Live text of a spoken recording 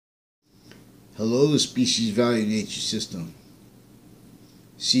Hello, species value nature system.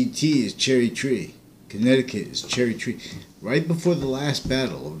 CT is cherry tree. Connecticut is cherry tree. Right before the last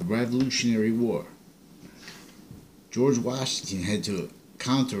battle of the Revolutionary War, George Washington had to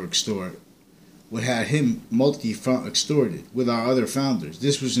counter-extort what had him multi-front extorted with our other founders.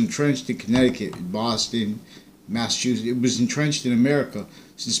 This was entrenched in Connecticut, in Boston, Massachusetts. It was entrenched in America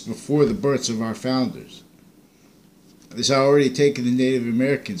since before the births of our founders. This had already taken the Native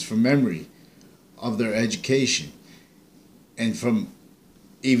Americans from memory of their education and from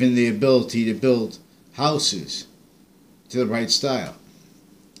even the ability to build houses to the right style.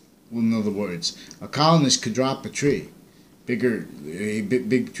 Well, in other words, a colonist could drop a tree, a big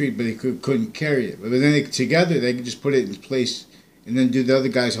tree, but they couldn't carry it. But then together they could just put it in place and then do the other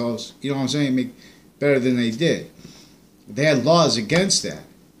guy's house. You know what I'm saying? Make better than they did. They had laws against that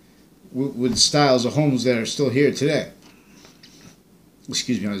with styles of homes that are still here today.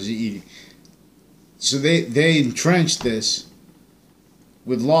 Excuse me, I was eating. So they entrenched this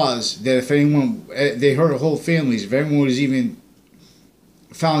with laws that if anyone, they hurt whole families. If anyone was even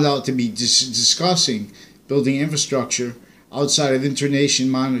found out to be discussing building infrastructure outside of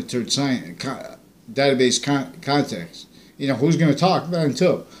internation monitored science, database context, you know, who's going to talk about it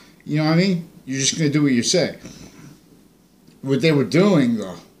too? You know what I mean? You're just going to do what you say. What they were doing,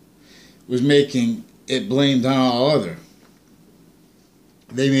 though, was making it blamed on all other.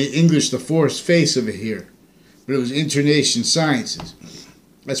 They made English the forced face of it here, but it was internation sciences.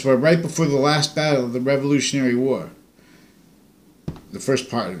 That's why right before the last battle of the Revolutionary War, the first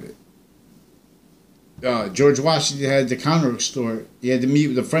part of it, George Washington had to counter-extort. He had to meet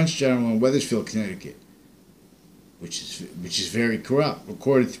with the French general in Wethersfield, Connecticut, which is very corrupt,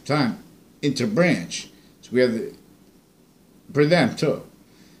 recorded through time, interbranch. So we have for them too.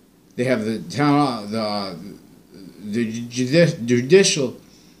 They have the town, the judicial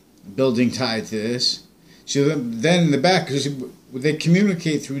building tied to this. So then in the back, because they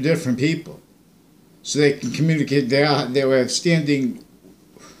communicate through different people, so they can communicate. They have standing.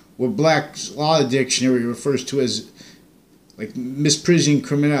 What Black's Law Dictionary refers to as like misprision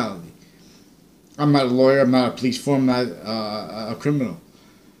criminality. I'm not a lawyer. I'm not a police form. I'm not a criminal.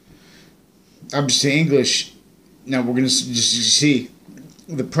 I'm just saying English. Now we're going to just see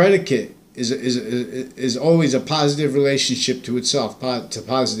the predicate is always a positive relationship to itself, to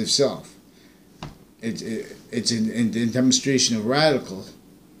positive self. It's a demonstration of radical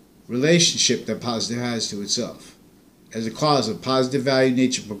relationship that positive has to itself, as a cause of positive value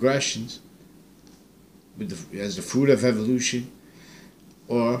nature progressions, as the fruit of evolution,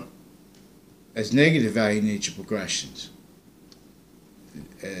 or as negative value nature progressions,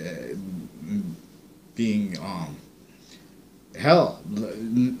 being hell,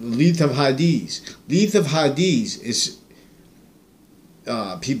 Leith of Hades. Leith of Hades is,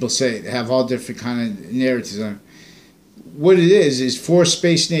 people say, they have all different kind of narratives on it. What it is forced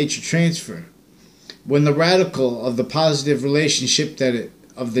space nature transfer. When the radical of the positive relationship to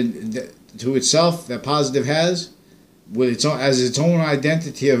itself that positive has, with its own, as its own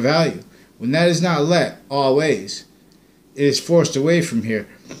identity of value, when that is not let always, it is forced away from here.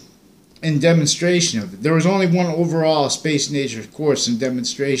 In demonstration of it. There was only one overall space nature course in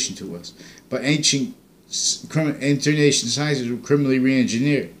demonstration to us, but ancient internation sciences were criminally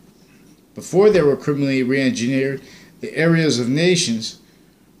re-engineered. Before they were criminally re-engineered, the areas of nations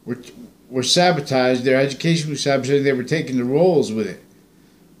were sabotaged, their education was sabotaged, they were taking the roles with it.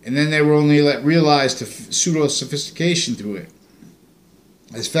 And then they were only realized to pseudo-sophistication through it.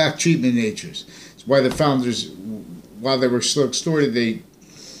 As fact treatment natures. That's why the founders, while they were still extorted, they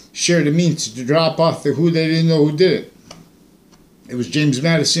shared the means to drop off the who they didn't know who did it. It was James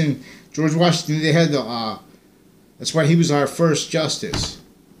Madison, George Washington. They had the. That's why he was our first justice.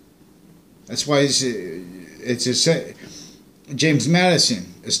 That's why James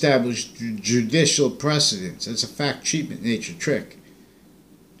Madison established judicial precedents. That's a fact treatment nature trick,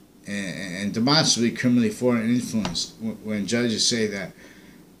 and demonstrably criminally foreign influence when judges say that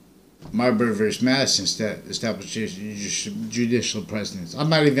Marbury versus Madison established judicial precedents. I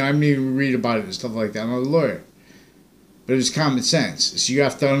didn't even read about it and stuff like that. I'm not a lawyer. But it was common sense. So you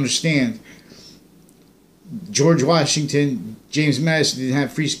have to understand, George Washington, James Madison didn't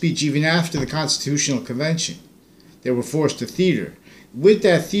have free speech even after the Constitutional Convention. They were forced to theater. With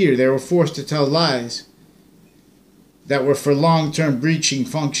that theater, they were forced to tell lies that were for long-term breaching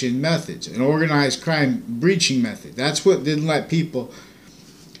function methods, an organized crime breaching method. That's what didn't let people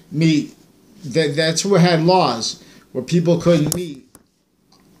meet. That's what had laws where people couldn't meet.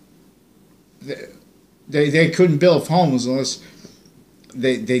 They couldn't build homes unless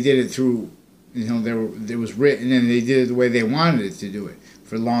they did it through, you know, it was written and they did it the way they wanted it to do it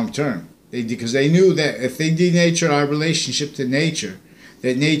for long term. Because they knew that if they denatured our relationship to nature,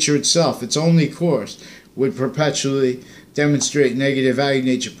 that nature itself, its only course, would perpetually demonstrate negative value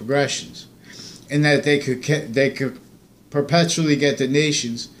nature progressions, and that they could perpetually get the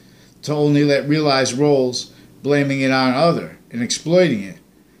nations to only realize roles, blaming it on other and exploiting it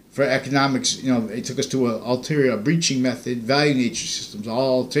for economics. They took us to an ulterior breaching method, value nature systems,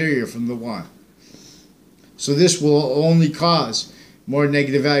 all ulterior from the one. So this will only cause more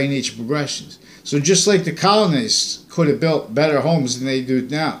negative value nature progressions. So just like the colonists could have built better homes than they do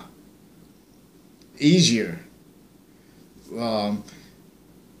now, easier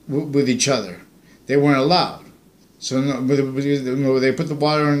with each other, they weren't allowed. So they put the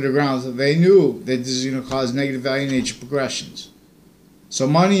water underground. So they knew that this is going to cause negative value nature progressions. So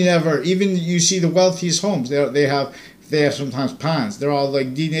money never, even you see the wealthiest homes, they have sometimes ponds. They're all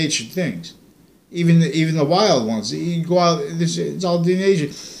like denatured things. Even the wild ones, you go out, it's all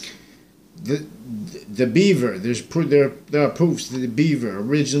denatured. The beaver, there are proofs that the beaver,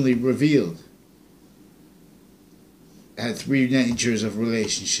 originally revealed, had three natures of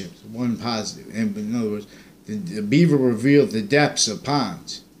relationships, one positive. And in other words, the beaver revealed the depths of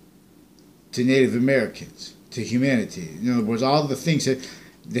ponds to Native Americans, to humanity. In other words, all the things that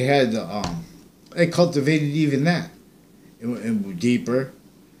they had, they cultivated even that, and deeper,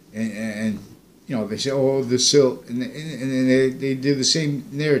 and they say, oh, the silt, and they do the same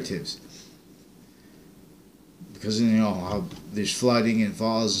narratives. Because how there's flooding and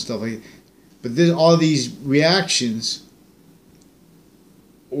falls and stuff like that. But all these reactions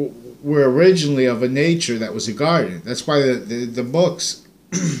were originally of a nature that was a garden. That's why the books,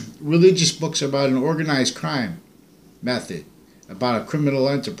 religious books about an organized crime method, about a criminal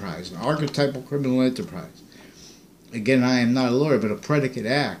enterprise, an archetypal criminal enterprise. Again, I am not a lawyer, but a predicate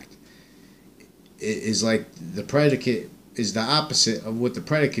act is like the predicate is the opposite of what the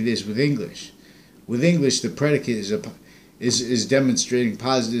predicate is with English. With English, the predicate is demonstrating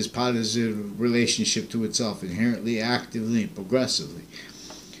positive relationship to itself, inherently, actively, and progressively.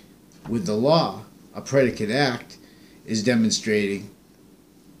 With the law, a predicate act is demonstrating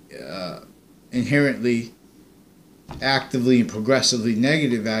inherently, actively, and progressively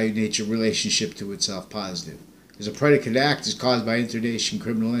negative value nature relationship to itself, positive. Because a predicate act is caused by internation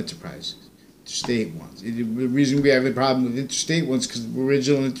criminal enterprises, interstate ones. The reason we have a problem with interstate ones is because the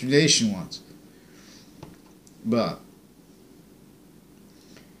original internation ones. But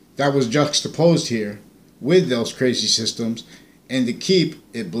that was juxtaposed here with those crazy systems, and to keep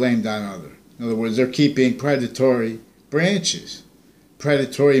it blamed on other. In other words, they're keeping predatory branches,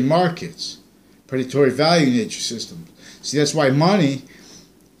 predatory markets, predatory value nature systems. See, that's why money,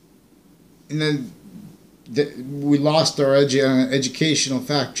 and then we lost our educational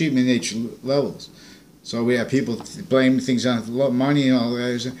fact treatment nature levels. So we have people blaming things on money and all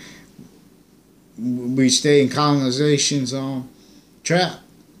that. We stay in colonization's trap,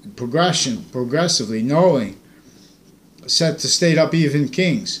 progressively knowing, set to state up even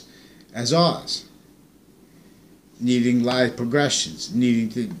kings as ours, needing live progressions, needing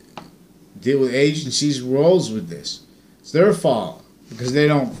to deal with agencies' roles with this. It's their fault because they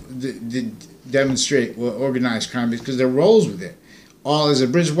don't demonstrate what organized crime is, because their roles with it. All is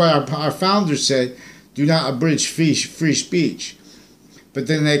abridged. Why our founders said, do not abridge free speech. But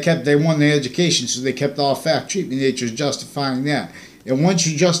then they won the education, so they kept all fact treatment natures justifying that. And once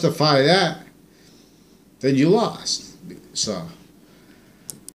you justify that, then you lost. So